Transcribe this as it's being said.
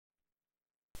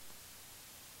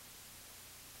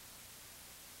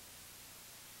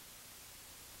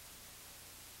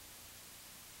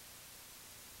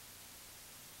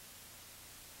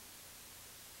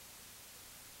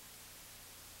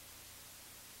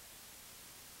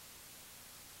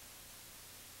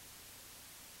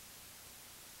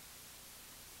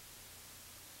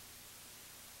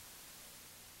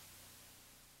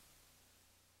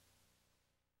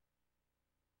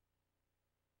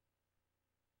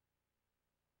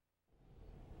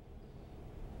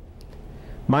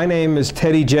My name is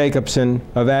Teddy Jacobson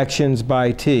of Actions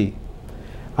by T.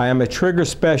 I am a trigger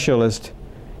specialist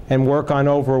and work on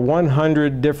over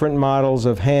 100 different models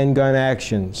of handgun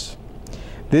actions.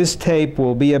 This tape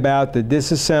will be about the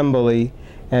disassembly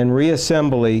and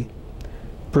reassembly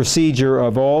procedure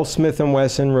of all Smith &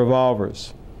 Wesson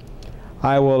revolvers.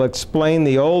 I will explain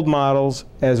the old models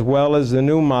as well as the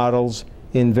new models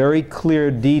in very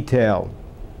clear detail.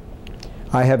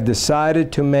 I have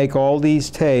decided to make all these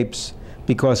tapes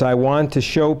because I want to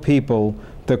show people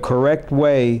the correct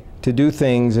way to do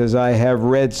things, as I have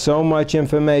read so much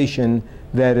information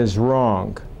that is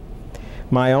wrong.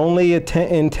 My only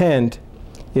intent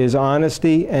is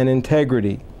honesty and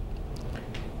integrity.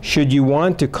 Should you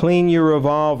want to clean your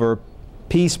revolver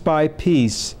piece by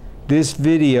piece, this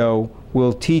video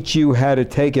will teach you how to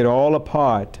take it all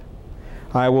apart.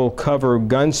 I will cover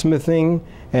gunsmithing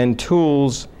and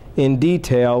tools in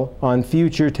detail on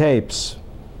future tapes.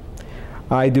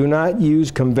 I do not use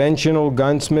conventional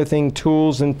gunsmithing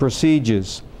tools and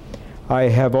procedures. I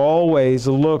have always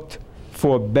looked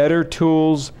for better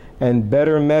tools and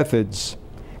better methods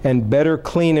and better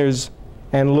cleaners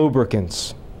and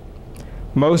lubricants.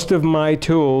 Most of my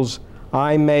tools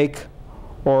I make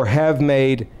or have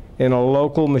made in a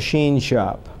local machine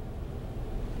shop.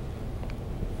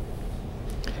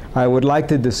 I would like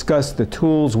to discuss the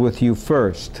tools with you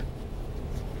first.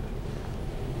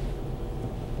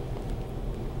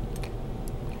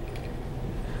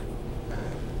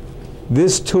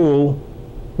 This tool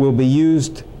will be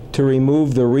used to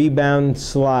remove the rebound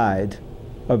slide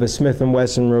of a Smith &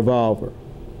 Wesson revolver.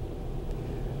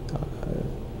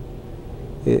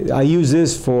 I use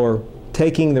this for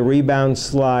taking the rebound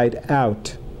slide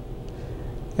out,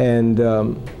 and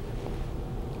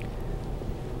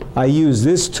I use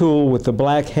this tool with the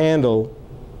black handle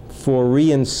for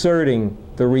reinserting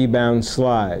the rebound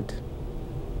slide.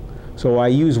 So I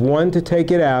use one to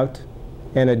take it out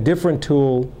and a different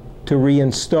tool to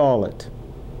reinstall it.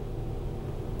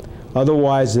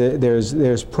 Otherwise,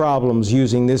 there's problems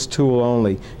using this tool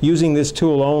only. Using this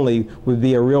tool only would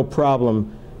be a real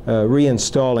problem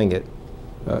reinstalling it.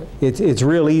 It's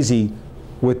real easy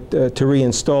to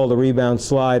reinstall the rebound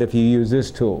slide if you use this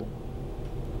tool.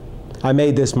 I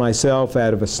made this myself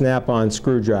out of a snap-on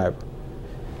screwdriver.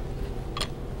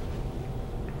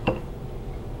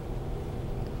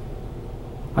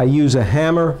 I use a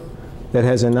hammer that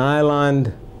has a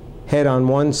nylon head on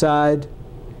one side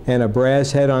and a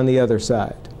brass head on the other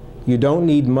side. You don't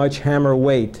need much hammer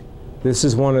weight. This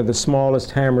is one of the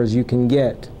smallest hammers you can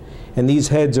get. And these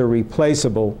heads are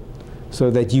replaceable so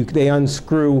that they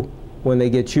unscrew when they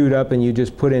get chewed up and you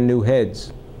just put in new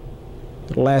heads.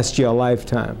 It'll last you a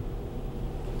lifetime.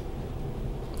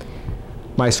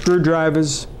 My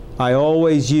screwdrivers, I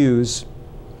always use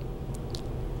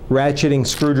ratcheting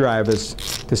screwdrivers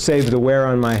to save the wear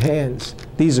on my hands.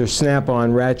 These are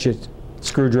snap-on ratchet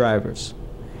screwdrivers,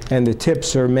 and the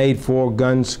tips are made for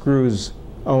gun screws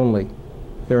only.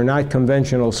 They're not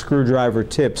conventional screwdriver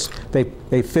tips.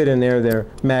 They fit in there, they're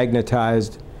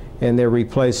magnetized, and they're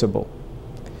replaceable.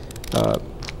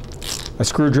 A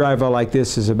screwdriver like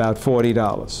this is about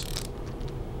 $40.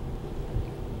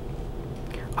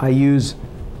 I use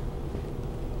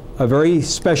a very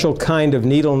special kind of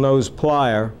needle nose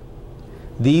plier.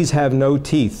 These have no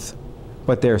teeth,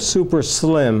 but they're super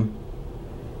slim,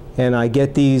 and I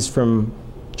get these from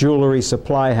jewelry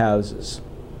supply houses.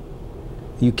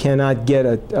 You cannot get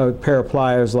a pair of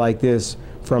pliers like this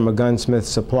from a gunsmith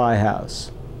supply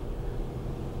house.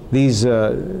 These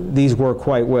work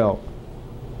quite well.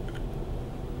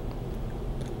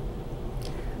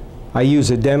 I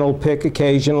use a dental pick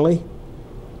occasionally,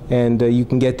 and you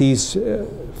can get these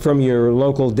from your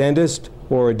local dentist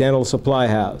or a dental supply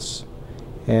house.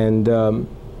 And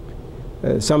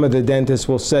some of the dentists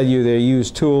will sell you their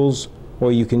used tools,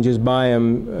 or you can just buy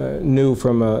them new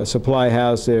from a supply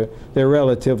house. They're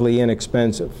relatively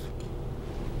inexpensive.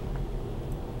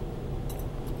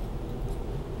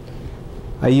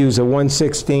 I use a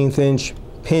 1/16 inch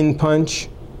pin punch.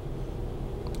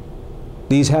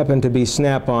 These happen to be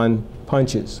snap-on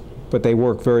punches, but they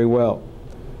work very well.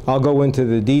 I'll go into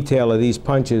the detail of these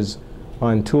punches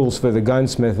on Tools for the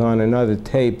Gunsmith on another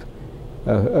tape,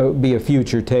 be a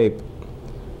future tape.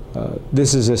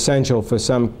 This is essential for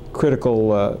some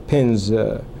critical pins,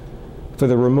 for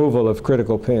the removal of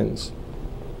critical pins.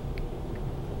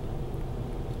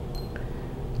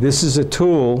 This is a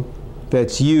tool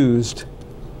that's used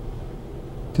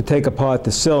to take apart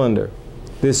the cylinder.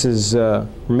 This is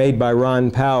made by Ron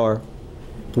Power.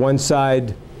 One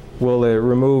side will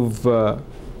remove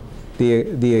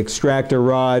the extractor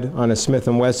rod on a Smith &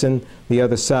 Wesson. The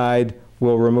other side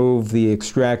will remove the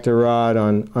extractor rod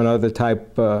on other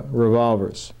type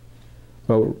revolvers.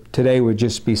 But today would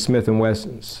just be Smith &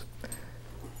 Wesson's.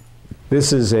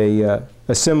 This is a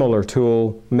similar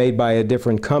tool made by a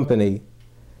different company,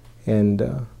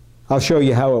 and I'll show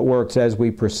you how it works as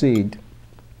we proceed.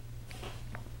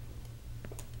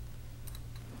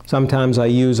 Sometimes I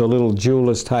use a little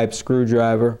jeweler's type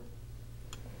screwdriver.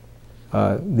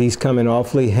 These come in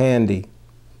awfully handy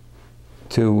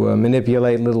to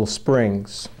manipulate little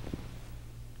springs.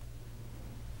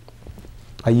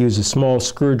 I use a small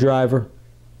screwdriver.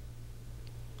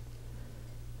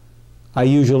 I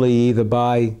usually either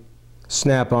buy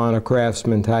Snap-on or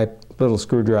Craftsman type little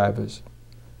screwdrivers.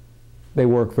 They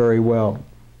work very well.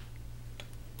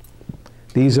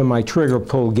 These are my trigger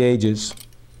pull gauges,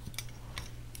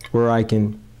 where I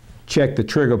can check the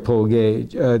trigger pull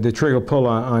gauge, the trigger pull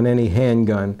on any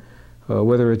handgun,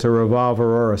 whether it's a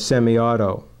revolver or a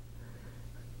semi-auto.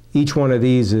 Each one of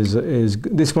these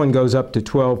this one goes up to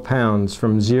 12 pounds,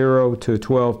 from 0 to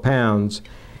 12 pounds,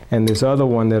 and this other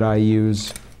one that I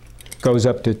use goes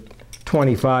up to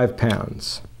 25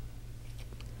 pounds.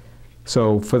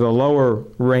 So for the lower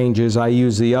ranges, I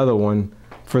use the other one.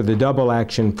 For the double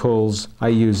action pulls, I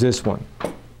use this one.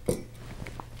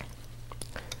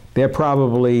 They're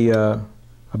probably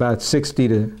about $60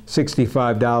 to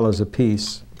 $65 a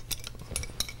piece.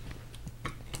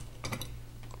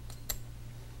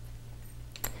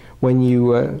 When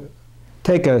you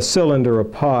take a cylinder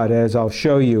apart, as I'll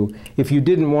show you, if you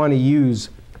didn't want to use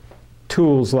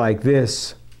tools like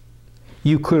this,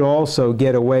 you could also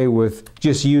get away with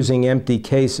just using empty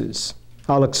cases.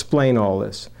 I'll explain all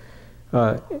this.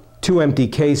 2 empty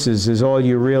cases is all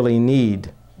you really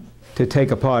need to take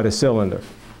apart a cylinder.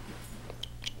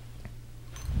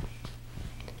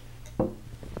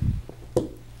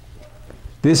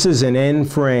 This is an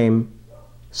end-frame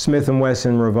Smith &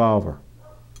 Wesson revolver.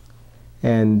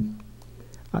 And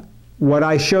what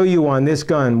I show you on this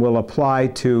gun will apply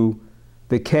to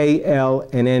the K, L,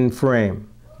 and N frame.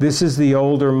 This is the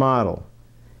older model,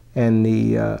 and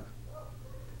the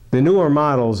newer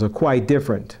models are quite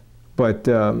different, but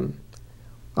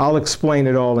I'll explain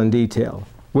it all in detail.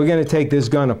 We're going to take this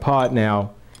gun apart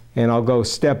now, and I'll go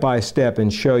step by step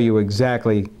and show you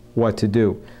exactly what to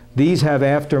do. These have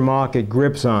aftermarket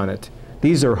grips on it.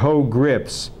 These are Hogue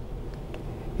grips,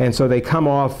 and so they come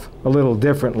off a little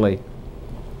differently.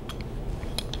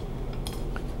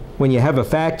 When you have a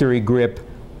factory grip,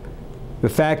 the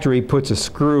factory puts a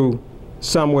screw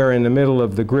somewhere in the middle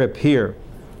of the grip here.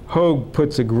 Hogue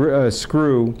puts a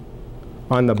screw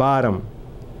on the bottom,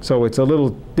 so it's a little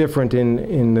different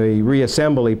in the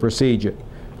reassembly procedure.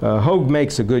 Hogue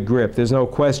makes a good grip, there's no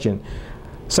question.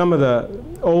 Some of the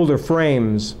older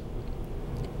frames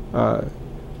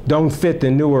don't fit the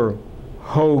newer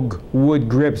Hogue wood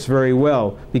grips very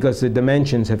well because the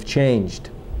dimensions have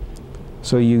changed.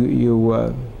 So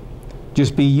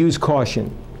just use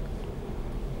caution.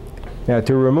 Now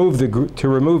to remove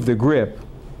the grip,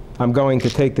 I'm going to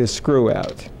take this screw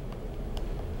out.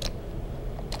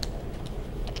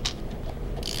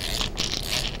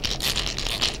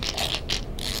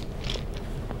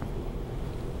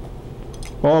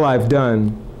 All I've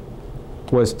done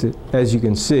was to, as you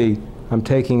can see, I'm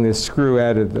taking this screw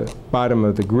out of the bottom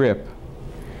of the grip.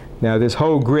 Now this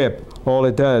whole grip, all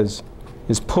it does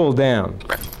is pull down.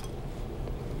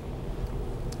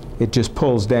 It just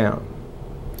pulls down.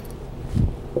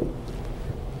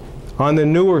 On the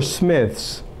newer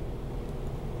Smiths,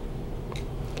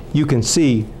 you can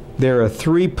see there are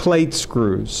 3 plate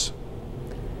screws.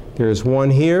 There's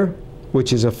one here,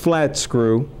 which is a flat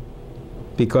screw,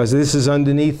 because this is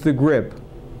underneath the grip.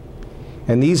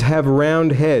 And these have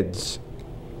round heads.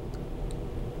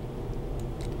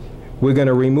 We're going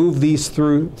to remove these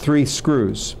 3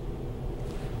 screws.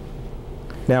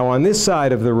 Now on this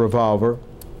side of the revolver,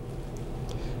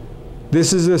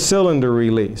 this is a cylinder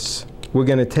release. We're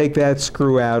going to take that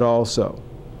screw out also.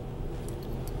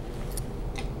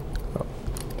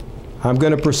 I'm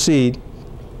going to proceed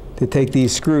to take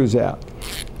these screws out.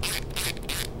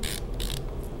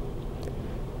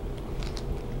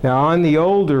 Now on the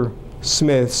older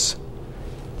Smiths,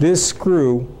 this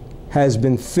screw has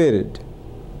been fitted.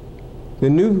 The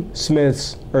new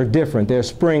Smiths are different. They're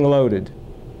spring-loaded.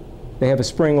 They have a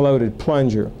spring-loaded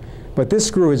plunger. But this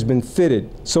screw has been fitted,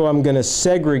 so I'm going to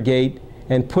segregate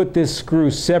and put this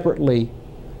screw separately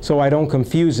so I don't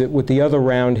confuse it with the other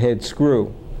round head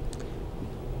screw.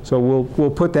 So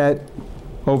we'll put that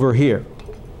over here.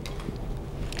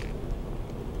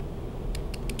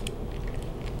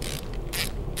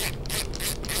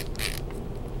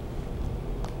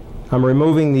 I'm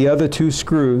removing the other 2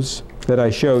 screws that I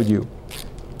showed you.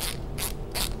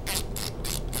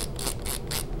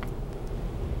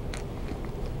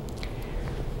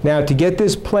 Now to get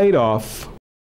this plate off,